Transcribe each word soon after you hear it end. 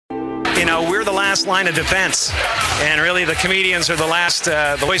we're the last line of defense. And really, the comedians are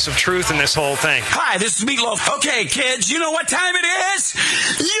the voice of truth in this whole thing. Hi, this is Meatloaf. Okay, kids, you know what time it is?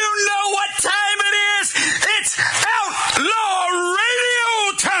 You know what time it is? It's Outlaw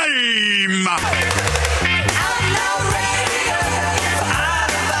Radio time!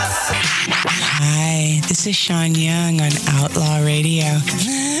 Hi, this is Sean Young on Outlaw Radio.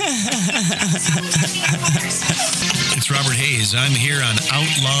 It's Robert Hayes. I'm here on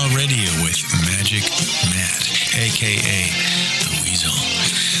Outlaw Radio with Magic Matt, a.k.a. The Weasel.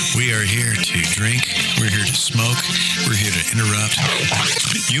 We are here to drink. We're here to smoke. We're here to interrupt.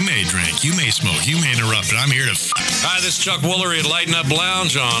 You may drink. You may smoke. You may interrupt, but I'm here to Hi, this is Chuck Woolery at Lighten Up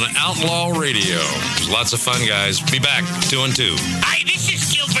Lounge on Outlaw Radio. There's lots of fun, guys. Be back 2 and 2. Hi, this is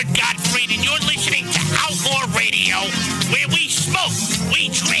Gilbert Gottfried, and you're listening to Outlaw Radio, where we smoke,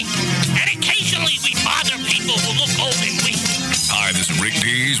 we drink, and occasionally we bother people who look old and weak. Hi, this is Rick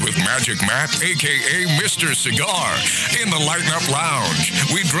Dees with Magic Matt, a.k.a. Mr. Cigar, in the Lighten Up Lounge.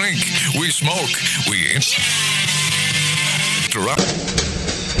 We drink, we smoke, we interrupt.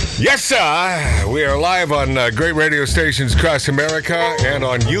 Yes, sir. We are live on great radio stations across America and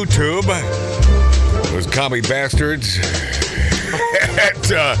on YouTube. Those commie bastards at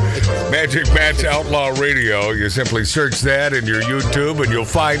Magic Matt's Outlaw Radio. You simply search that in your YouTube and you'll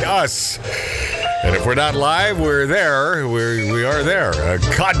find us. And if we're not live, we're there. We are there. A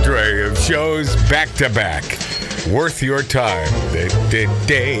cadre of shows back to back. Worth your time.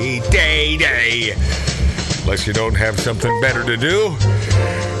 Day. Unless you don't have something better to do.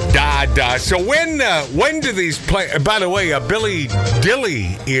 So when do these play? By the way, Billy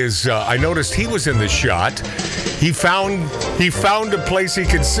Dilly is. I noticed he was in the shot. He found a place he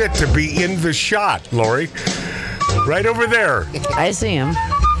could sit to be in the shot. Lori, right over there. I see him.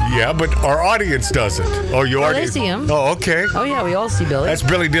 Yeah, but our audience doesn't. Oh, you already? They see him. Oh, okay. Oh yeah, we all see Billy. That's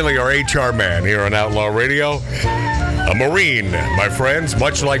Billy Dilly, our HR man here on Outlaw Radio. A Marine, my friends,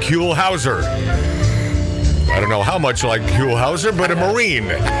 much like Huell Howser. I don't know how much like Huell Howser, but a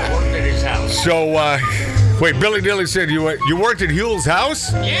Marine. I worked at his house. So, wait, Billy Dilly said you worked at Huell's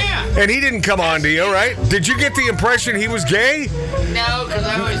house? Yeah. And he didn't come on to you, right? Did you get the impression he was gay? No, because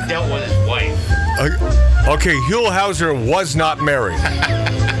I always dealt with his wife. Okay, Huell Howser was not married.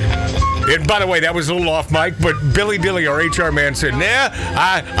 And by the way, that was a little off mic, but Billy Dilly, our HR man, said, nah,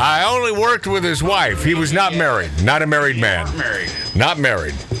 I only worked with his wife. He was not married. Not a married man. Not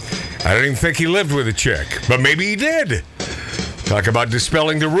married. I don't even think he lived with a chick, but maybe he did. Talk about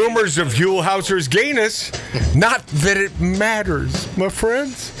dispelling the rumors of Huell Howser's gayness. Not that it matters, my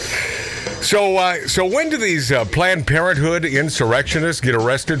friends. So when do these Planned Parenthood insurrectionists get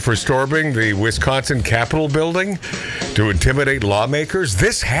arrested for storming the Wisconsin Capitol building to intimidate lawmakers?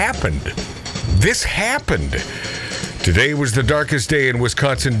 This happened. Today was the darkest day in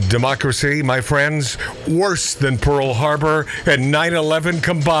Wisconsin democracy, my friends. Worse than Pearl Harbor and 9/11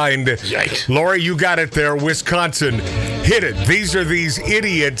 combined. Yikes. Lori, you got it there. Wisconsin. Hit it. These are these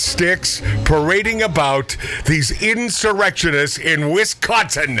idiot sticks parading about, these insurrectionists in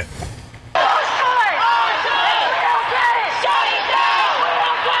Wisconsin.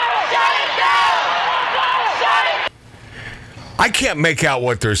 I can't make out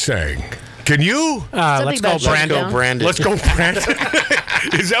what they're saying. Can you? Let's go, Brandon. Let's go, Brandon.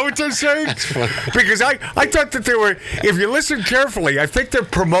 Is that what they're saying? Because I thought that they were, if you listen carefully, I think they're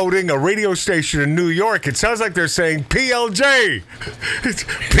promoting a radio station in New York. It sounds like they're saying PLJ. It's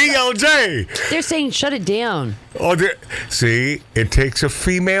PLJ. They're saying shut it down. Oh, see, it takes a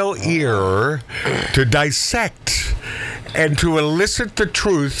female ear to dissect and to elicit the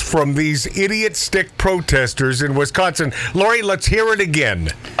truth from these idiot stick protesters in Wisconsin. Lori, let's hear it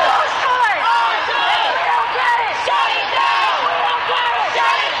again.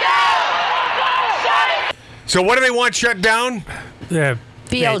 So what do they want shut down?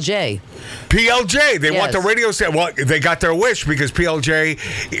 PLJ. PLJ. They want the radio station. Well, they got their wish because PLJ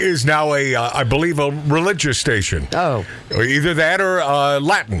is now I believe, a religious station. Oh. Or either that or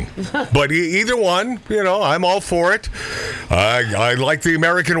Latin. But either one, I'm all for it. I like the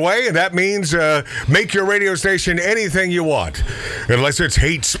American way, and that means make your radio station anything you want, unless it's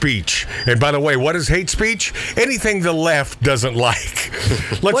hate speech. And by the way, what is hate speech? Anything the left doesn't like.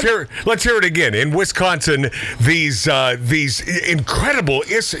 Let's hear it again. In Wisconsin, these incredible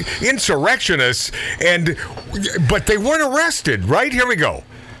insurrectionists, but they weren't arrested, right? Here we go.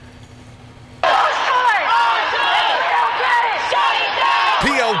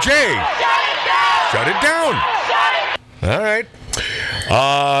 PLJ. Shut it down. All right.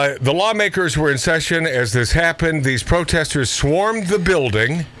 The lawmakers were in session as this happened. These protesters swarmed the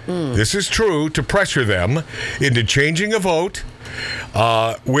building. This is true, to pressure them into changing a vote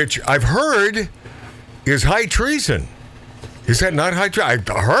which I've heard is high treason. Is that not high treason?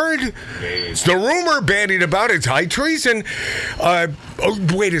 I heard. It's the rumor bandied about. It's high treason.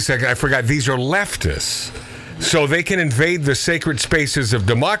 Wait a second. I forgot. These are leftists. So they can invade the sacred spaces of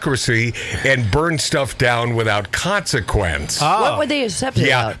democracy and burn stuff down without consequence. What were they upset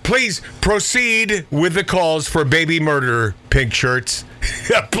about? Please proceed with the calls for baby murder, pink shirts.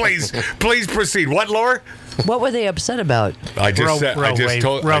 Please proceed. What, Laura? What were they upset about? Didn't I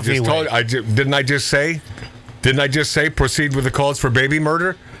just say proceed with the calls for baby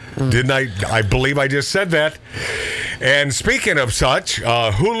murder? Didn't I? I believe I just said that. And speaking of such,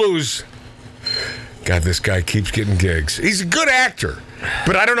 Hulu's... God, this guy keeps getting gigs. He's a good actor,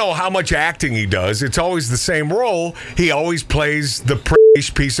 but I don't know how much acting he does. It's always the same role. He always plays the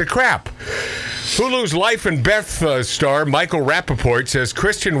piece of crap. Hulu's Life and Beth star Michael Rappaport says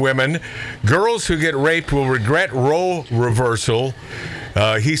Christian women, girls who get raped will regret role reversal.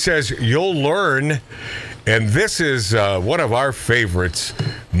 He says, you'll learn. And this is one of our favorites,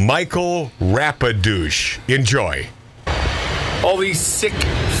 Michael Rappadouche. Enjoy. All these sick,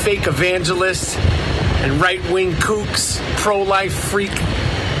 fake evangelists and right-wing kooks, pro-life freak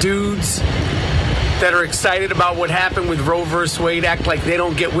dudes that are excited about what happened with Roe vs. Wade act like they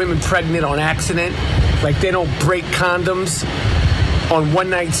don't get women pregnant on accident, like they don't break condoms on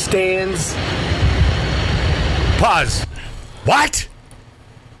one-night stands. Pause. What?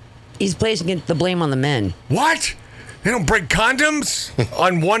 He's placing the blame on the men. What? They don't break condoms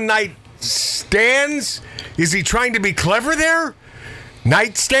on one-night stands? Is he trying to be clever there?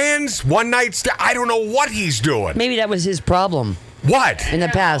 Nightstands? One-night stand? I don't know what he's doing. Maybe that was his problem. What? In the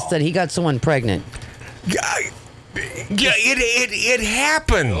past, that he got someone pregnant. Yeah, it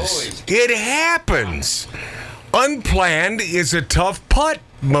happens. It happens. Unplanned is a tough putt,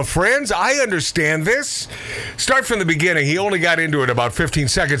 my friends. I understand this. Start from the beginning. He only got into it about 15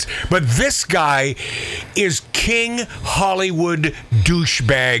 seconds. But this guy is King Hollywood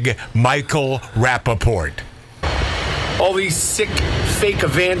douchebag Michael Rappaport. All these sick, fake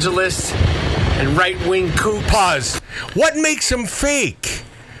evangelists and right-wing kooks. Pause. What makes them fake?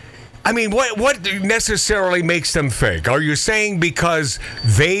 I mean, what necessarily makes them fake? Are you saying because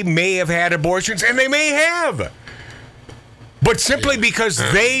they may have had abortions? And they may have. But simply because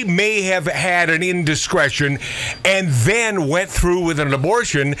they may have had an indiscretion and then went through with an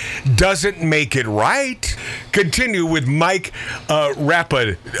abortion doesn't make it right. Continue with Mike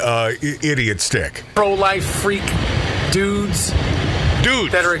Rappa, idiot stick. Pro-life freak dudes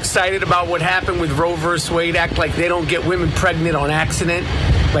that are excited about what happened with Roe vs. Wade act like they don't get women pregnant on accident,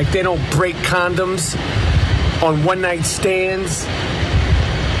 like they don't break condoms on one-night stands.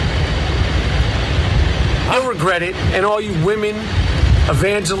 You'll regret it. And all you women,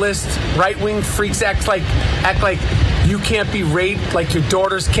 evangelists, right-wing freaks act like you can't be raped, like your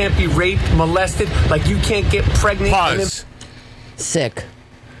daughters can't be raped, molested, like you can't get pregnant. Pause. Sick.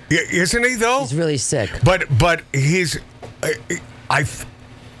 Isn't he, though? He's really sick. But he's...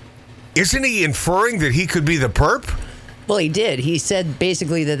 isn't he inferring that he could be the perp? Well, he did. He said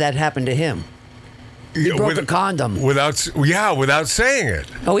basically that happened to him. He broke a condom. Without saying it.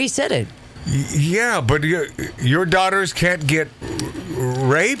 Oh, he said it. Yeah, but your daughters can't get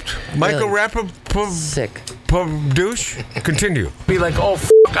raped? Michael Really? Rappa... Sick. Douche? Continue. Be like, oh,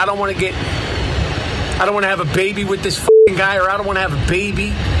 I don't want to have a baby with this guy, or I don't want to have a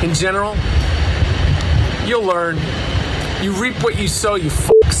baby in general. You'll learn. You reap what you sow, you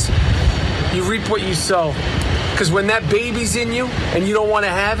fucks. You reap what you sow. Because when that baby's in you and you don't want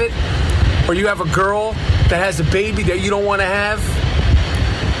to have it, or you have a girl that has a baby that you don't want to have,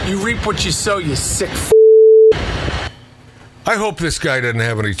 you reap what you sow, you sick I hope this guy doesn't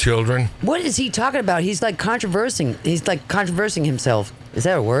have any children. What is he talking about? He's like controversing himself. Is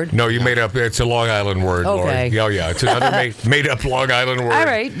that a word? No, you made up. It's a Long Island word, Okay. Lori. Yeah. It's another made up Long Island word. All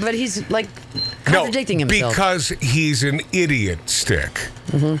right, but he's like contradicting himself. Because he's an idiot stick.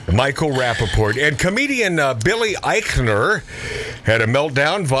 Mm-hmm. Michael Rappaport. And comedian Billy Eichner had a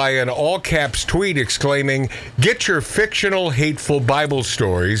meltdown via an all-caps tweet exclaiming, "Get your fictional, hateful Bible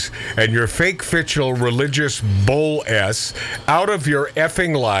stories and your fake fictional religious bull S out of your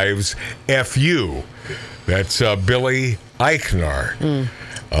effing lives, F you." That's Billy Eichner.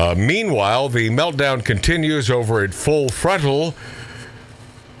 Meanwhile, the meltdown continues over at Full Frontal.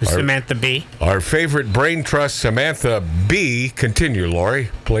 Samantha B. Our favorite brain trust, Samantha B. Continue, Lori,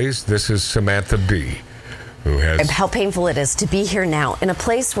 please. This is Samantha B. Who has... How painful it is to be here now in a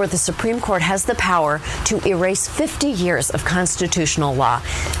place where the Supreme Court has the power to erase 50 years of constitutional law.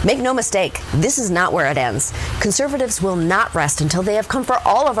 Make no mistake, this is not where it ends. Conservatives will not rest until they have come for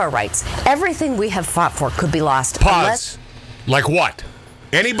all of our rights. Everything we have fought for could be lost. Pause. Like what?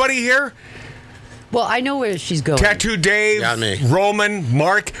 Anybody here? Well, I know where she's going. Tattoo Dave, Got me. Roman,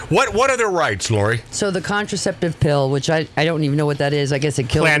 Mark. What are their rights, Lori? So the contraceptive pill, which I don't even know what that is. I guess it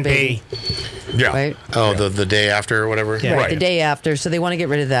kills Plan the baby. B. Yeah. Right? Oh, the day after or whatever? Yeah. Right, the day after. So they want to get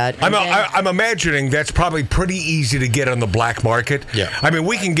rid of that. I'm imagining that's probably pretty easy to get on the black market. Yeah. I mean,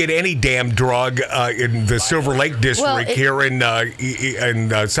 we can get any damn drug in the Silver Lake district here in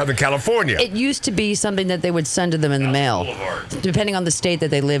Southern California. It used to be something that they would send to them in the mail, depending on the state that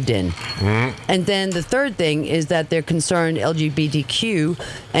they lived in. Mm-hmm. And then the third thing is that they're concerned LGBTQ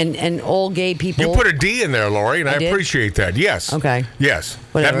and all gay people. You put a D in there, Lori, and I did? appreciate that. Yes. Okay. Yes.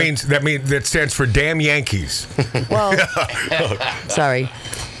 Whatever. That stands for damn Yankees. Well, sorry.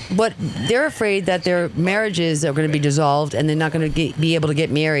 But they're afraid that their marriages are going to be dissolved and they're not going to be able to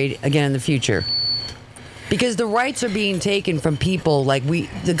get married again in the future. Because the rights are being taken from people like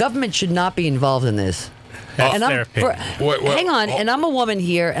the government should not be involved in this. That's And their hang on, and I'm a woman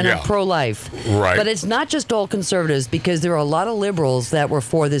here, and I'm pro-life. Right. But it's not just all conservatives, because there are a lot of liberals that were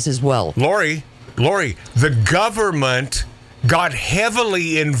for this as well. Lori, the government got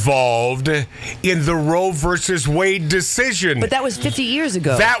heavily involved in the Roe versus Wade decision. But that was 50 years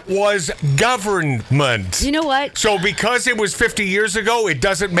ago. That was government. You know what? So because it was 50 years ago, it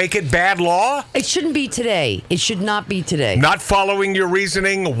doesn't make it bad law? It shouldn't be today. It should not be today. Not following your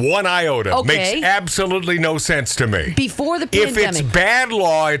reasoning one iota. Okay. Makes absolutely no sense to me. Before the If pandemic. it's bad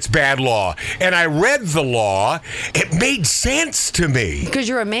law, it's bad law. And I read the law. It made sense to me. Because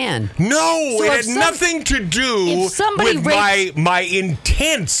you're a man. No, So it if had nothing to do if somebody with my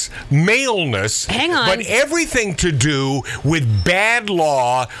intense maleness. Hang on. But everything to do with bad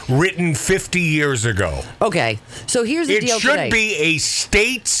law written 50 years ago. Okay, so here's the deal It should today. be a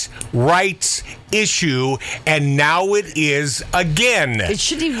states' rights issue, and now it is again. It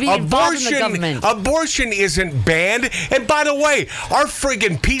shouldn't even be involved in the government. Abortion isn't banned. And by the way, our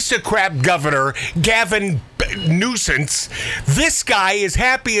friggin' piece of crap governor, Gavin Nuisance, this guy is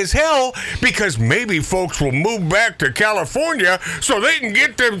happy as hell because maybe folks will move back to California so they can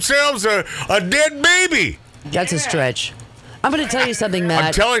get themselves a dead baby. That's a stretch. I'm going to tell you something, Matt.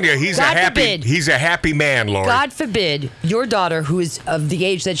 I'm telling you, he's God a forbid, happy man, Lori. God forbid your daughter, who is of the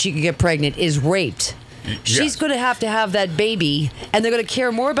age that she could get pregnant, is raped. She's going to have that baby, and they're going to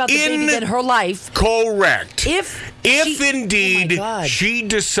care more about the baby than her life. Correct. If indeed she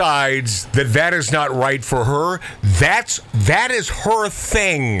decides that is not right for her, that is her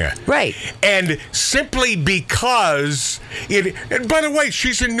thing. Right. And simply because and by the way,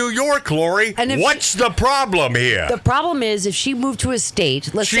 she's in New York, Lori. What's the problem here? The problem is if she moved to a state,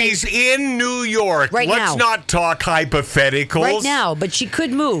 she's in New York. Right now. Let's not talk hypotheticals. Right now, but she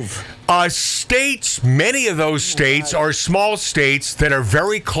could move. States, many of those states are small states that are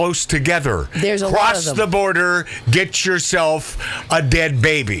very close together. There's a lot of Cross them. the border, get yourself a dead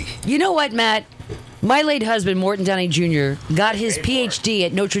baby. You know what, Matt? My late husband, Morton Downey Jr., got his PhD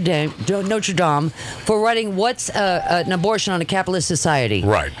at Notre Dame for writing What's an Abortion on a Capitalist Society.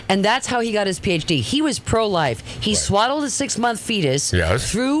 Right. And that's how he got his PhD. He was pro-life. He swaddled a 6-month fetus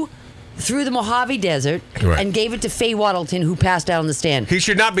through the Mojave Desert and gave it to Faye Waddleton, who passed out on the stand. He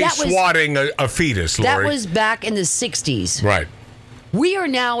should not be swatting a fetus, Lori. That was back in the 60s. Right. We are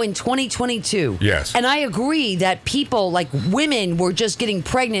now in 2022. Yes. And I agree that people, like women, were just getting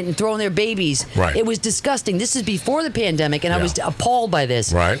pregnant and throwing their babies. Right. It was disgusting. This is before the pandemic, and I was appalled by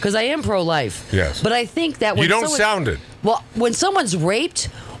this. Right. Because I am pro-life. Yes. But I think that when You don't sound it. Well, when someone's raped,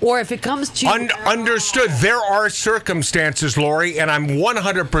 or if it comes to... Understood. There are circumstances, Lori, and I'm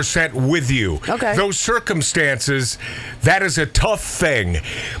 100% with you. Okay. Those circumstances, that is a tough thing.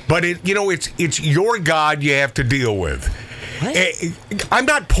 But, it's your God you have to deal with. I'm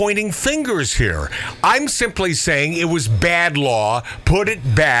not pointing fingers here. I'm simply saying it was bad law. Put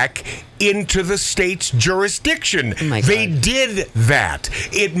it back into the state's jurisdiction. They did that.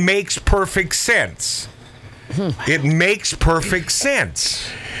 It makes perfect sense. It makes perfect sense.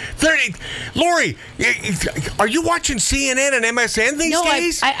 Lori, are you watching CNN and MSN these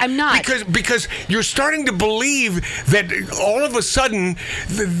days? I'm not. Because you're starting to believe that all of a sudden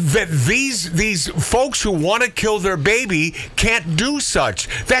that these folks who want to kill their baby can't do such.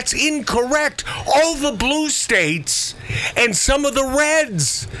 That's incorrect. All the blue states and some of the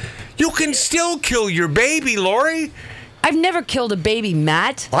reds, you can still kill your baby, Lori. I've never killed a baby,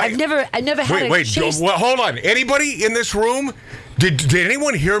 Matt. I've never had a chase. Well, hold on. Anybody in this room? Did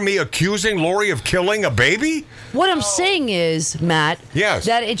anyone hear me accusing Lori of killing a baby? What I'm saying is, Matt,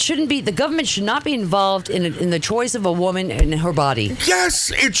 that it shouldn't be, the government should not be involved in the choice of a woman and her body.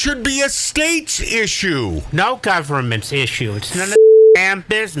 Yes, it should be a state's issue. No government's issue. It's none of damn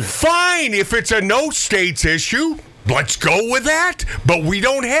business. Fine, if it's a no state's issue. Let's go with that. But we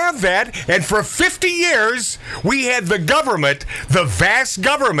don't have that. And for 50 years, we had the government, the vast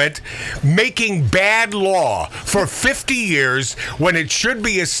government, making bad law for 50 years when it should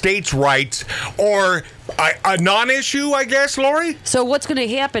be a state's rights or a non-issue, I guess, Lori? So what's going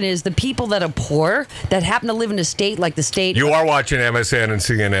to happen is the people that are poor, that happen to live in a state like the state... You are watching MSN and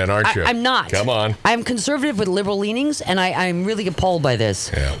CNN, aren't you? I'm not. Come on. I'm conservative with liberal leanings, and I'm really appalled by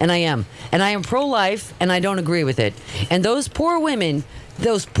this. Yeah. And I am. And I am pro-life, and I don't agree with it. And those poor women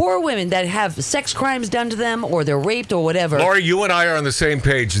that have sex crimes done to them or they're raped or whatever. Lori, you and I are on the same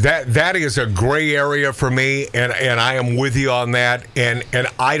page. That is a gray area for me, and I am with you on that. And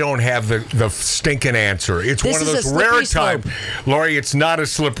I don't have the stinking answer. It's This one of is a those slippery rare times. Lori, it's not a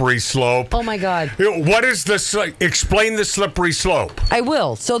slippery slope. Oh my God. What is explain the slippery slope? I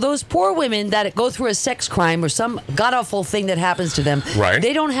will. So those poor women that go through a sex crime or some god-awful thing that happens to them, right.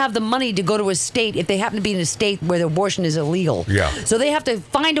 They don't have the money to go to a state if they happen to be in a state where the abortion is illegal. Yeah. So they have to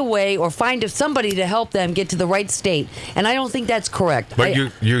find a way or find somebody to help them get to the right state. And I don't think that's correct. But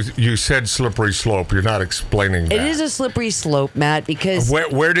you said slippery slope. You're not explaining that. It is a slippery slope, Matt, because...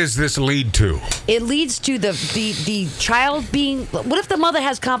 Where does this lead to? It leads to the child being... What if the mother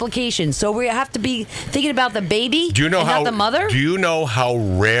has complications? So we have to be thinking about the baby not the mother? Do you know how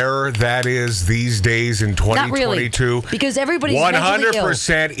rare that is these days in 2022? Not really, because everybody's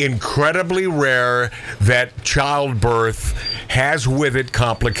 100% incredibly rare that childbirth has with it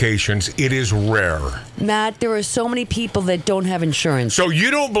complications. It is rare. Matt, there are so many people that don't have insurance. So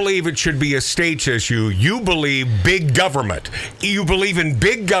you don't believe it should be a state's issue. You believe big government. You believe in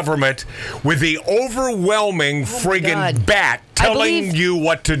big government with the overwhelming friggin' bat telling you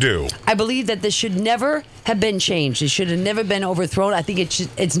what to do. I believe that this should never have been changed. It should have never been overthrown. I think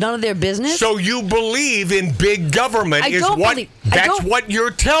it's none of their business. So you believe in big government that's what you're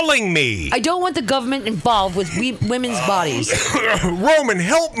telling me. I don't want the government involved with women's bodies. Roman,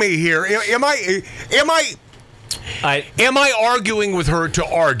 help me here. Am I arguing with her to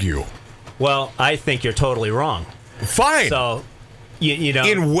argue? Well, I think you're totally wrong. Fine. So, you know,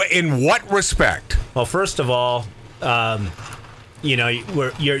 in what respect? Well, first of all,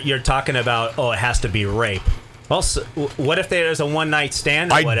 you're talking about it has to be rape. Well, so what if there's a one-night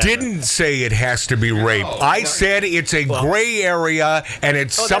stand or whatever? I didn't say it has to be rape. I said it's a gray area, and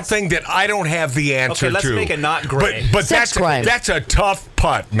it's something that I don't have the answer to. Okay, let's make it not gray. But that's a tough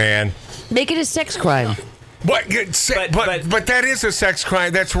putt, man. Make it a sex crime. But that is a sex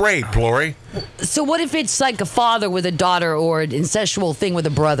crime. That's rape, Lori. So what if it's like a father with a daughter or an incestual thing with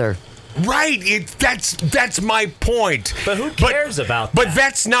a brother? Right, that's my point. But who cares about that? But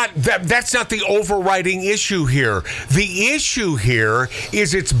that's not the overriding issue here. The issue here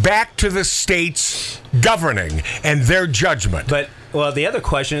is it's back to the states governing and their judgment. But the other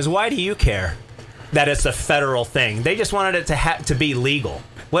question is, why do you care that it's a federal thing? They just wanted it to be legal.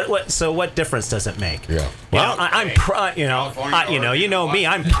 So what difference does it make? Yeah. Well, I'm pro. You know me.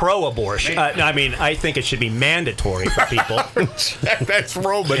 I'm pro-abortion. I think it should be mandatory for people. That's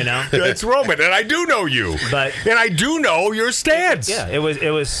Roman. You know, that's Roman, and I do know you. And I do know your stance. Yeah,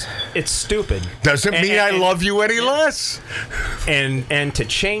 it's stupid. Doesn't mean I love you any less. And to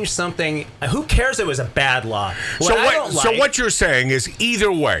change something, who cares? It was a bad law. So what you're saying is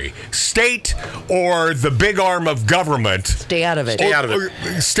either way, state or the big arm of government, stay out of it.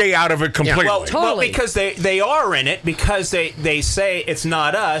 Stay out of it completely. Yeah, well, because they are in it, because they say it's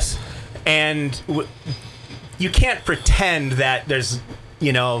not us, and you can't pretend that there's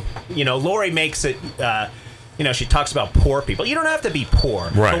Lori makes it. She talks about poor people. You don't have to be poor.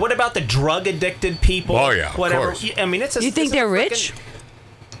 Right. But what about the drug addicted people? Oh yeah, whatever. Of course. I mean, You think they're rich?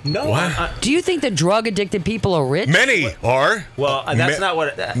 No. Do you think the drug addicted people are rich? Many are. Well, that's not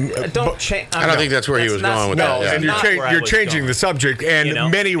what. Don't change. I don't think that's where he was going with that. No, and you're changing the subject.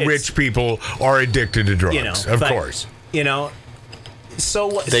 And many rich people are addicted to drugs. Of course.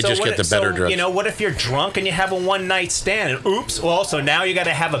 So they just get the better drugs. What if you're drunk and you have a one-night stand and oops? Well, so now you got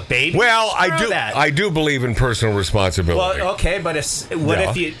to have a baby. Well, I do believe in personal responsibility. Well, okay, but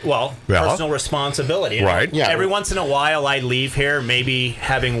personal responsibility. Right. Yeah. Every once in a while, I leave here maybe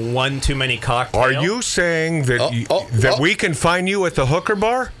having one too many cocktails. Are you saying that we can find you at the hooker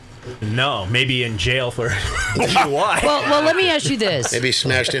bar? No, maybe in jail for DUI. Well, let me ask you this. Maybe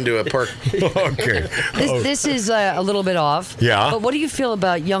smashed into a park. Okay. This is a little bit off. Yeah. But what do you feel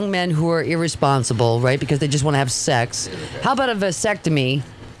about young men who are irresponsible, right? Because they just want to have sex. How about a vasectomy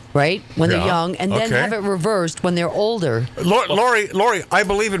right? When they're Yeah. young, and then Okay. have it reversed when they're older. Lori, I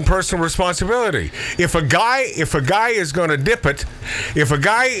believe in personal responsibility. If a guy is going to dip it, if a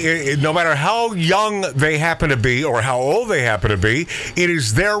guy, no matter how young they happen to be or how old they happen to be, it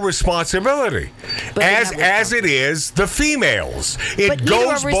is their responsibility. But As it is the females. It But neither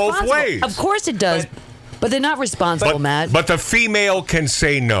goes are both responsible. ways. Of course it does. But they're not responsible, Matt. But the female can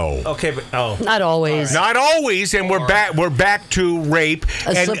say no. Okay, but Not always. Not always, and we're back to rape. A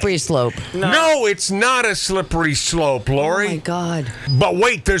and- slippery slope. No, it's not a slippery slope, Lori. Oh, my God. But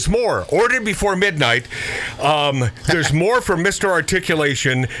wait, there's more. Ordered before midnight. There's more from Mr.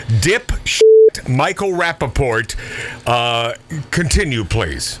 Articulation. Dip Michael Rappaport. Continue,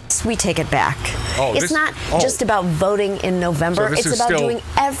 please. We take it back. Oh, it's not just about voting in November. So this It's is about still- doing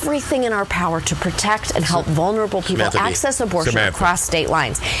everything in our power to protect and help vulnerable people Samantha B. access abortion Samantha. across state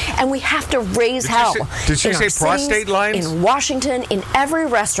lines. And we have to raise hell. Did she in say our cross cities, state lines? In Washington, in every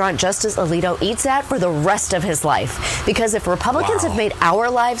restaurant Justice Alito eats at for the rest of his life. Because if Republicans have made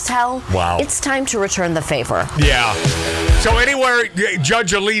our lives hell, it's time to return the favor. Yeah. So anywhere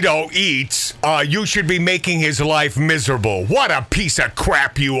Judge Alito eats, you should be making his life miserable. What a piece of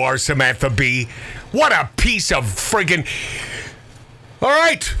crap you are, Samantha B. What a piece of friggin'... All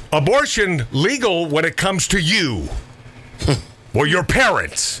right, abortion legal when it comes to you. Or your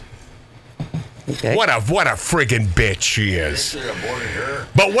parents. Okay. What a friggin' bitch she is.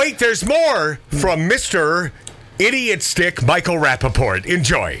 But wait, there's more from Mr. Idiot Stick Michael Rappaport.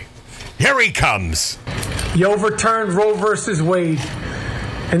 Enjoy. Here he comes. You overturned Roe versus Wade,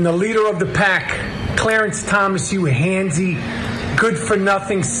 and the leader of the pack, Clarence Thomas, you handsy,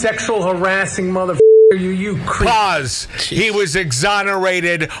 good-for-nothing, sexual harassing motherfucker, you creep. Pause. He was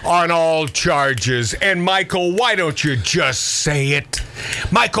exonerated on all charges. And Michael, why don't you just say it?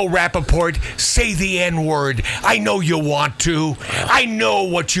 Michael Rappaport, say the N-word. I know you want to. I know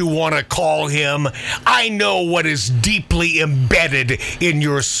what you want to call him. I know what is deeply embedded in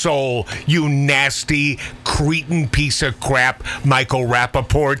your soul, you nasty, cretin piece of crap, Michael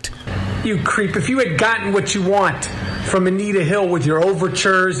Rappaport. You creep. If you had gotten what you want from Anita Hill with your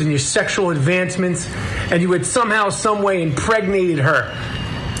overtures and your sexual advancements, and you had somehow, some way impregnated her,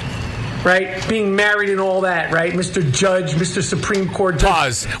 right? Being married and all that, right? Mr. Judge, Mr. Supreme Court Judge.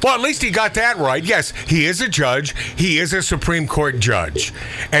 Pause. Well, at least he got that right. Yes, he is a judge. He is a Supreme Court judge.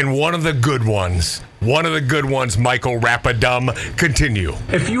 And one of the good ones. One of the good ones, Michael Rappadum. Continue.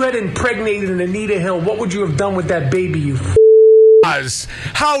 If you had impregnated an Anita Hill, what would you have done with that baby, you Pause.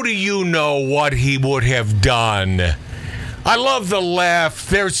 How do you know what he would have done? I love the left.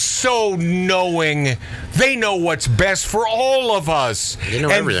 They're so knowing. They know what's best for all of us. They know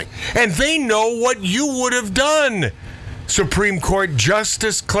everything. And they know what you would have done. Supreme Court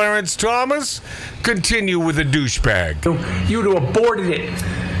Justice Clarence Thomas, continue with the douchebag. You'd have aborted it.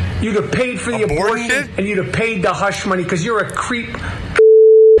 You'd have paid for the abortion, and you'd have paid the hush money because you're a creep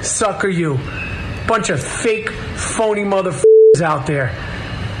sucker, you. Bunch of fake, phony motherfuckers out there.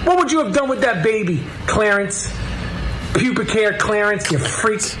 What would you have done with that baby, Clarence? Pubic hair, Clarence, you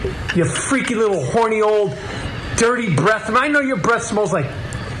freak. You freaky little horny old dirty breath. And I know your breath smells like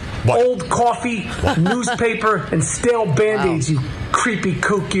old coffee, newspaper, and stale Band-Aids, you creepy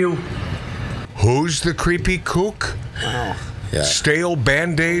kook, you. Who's the creepy kook? Yeah. Stale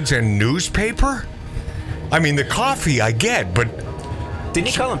Band-Aids and newspaper? I mean, the coffee I get, but... Didn't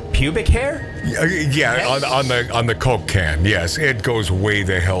you call him pubic hair? Yeah, on the Coke can. Yes, it goes way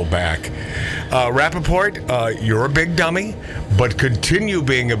the hell back. Rappaport, you're a big dummy, but continue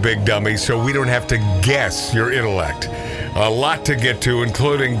being a big dummy so we don't have to guess your intellect. A lot to get to,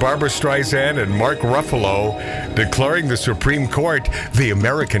 including Barbara Streisand and Mark Ruffalo declaring the Supreme Court the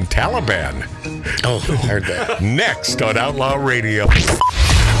American Taliban. Oh, I heard that. Next on Outlaw Radio.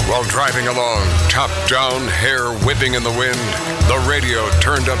 While driving along, top down, hair whipping in the wind, the radio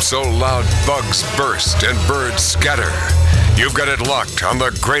turned up so loud bugs burst and birds scatter. You've got it locked on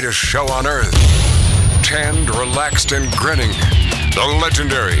the greatest show on earth. Tanned, relaxed, and grinning. The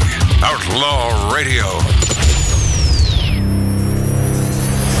legendary Outlaw Radio.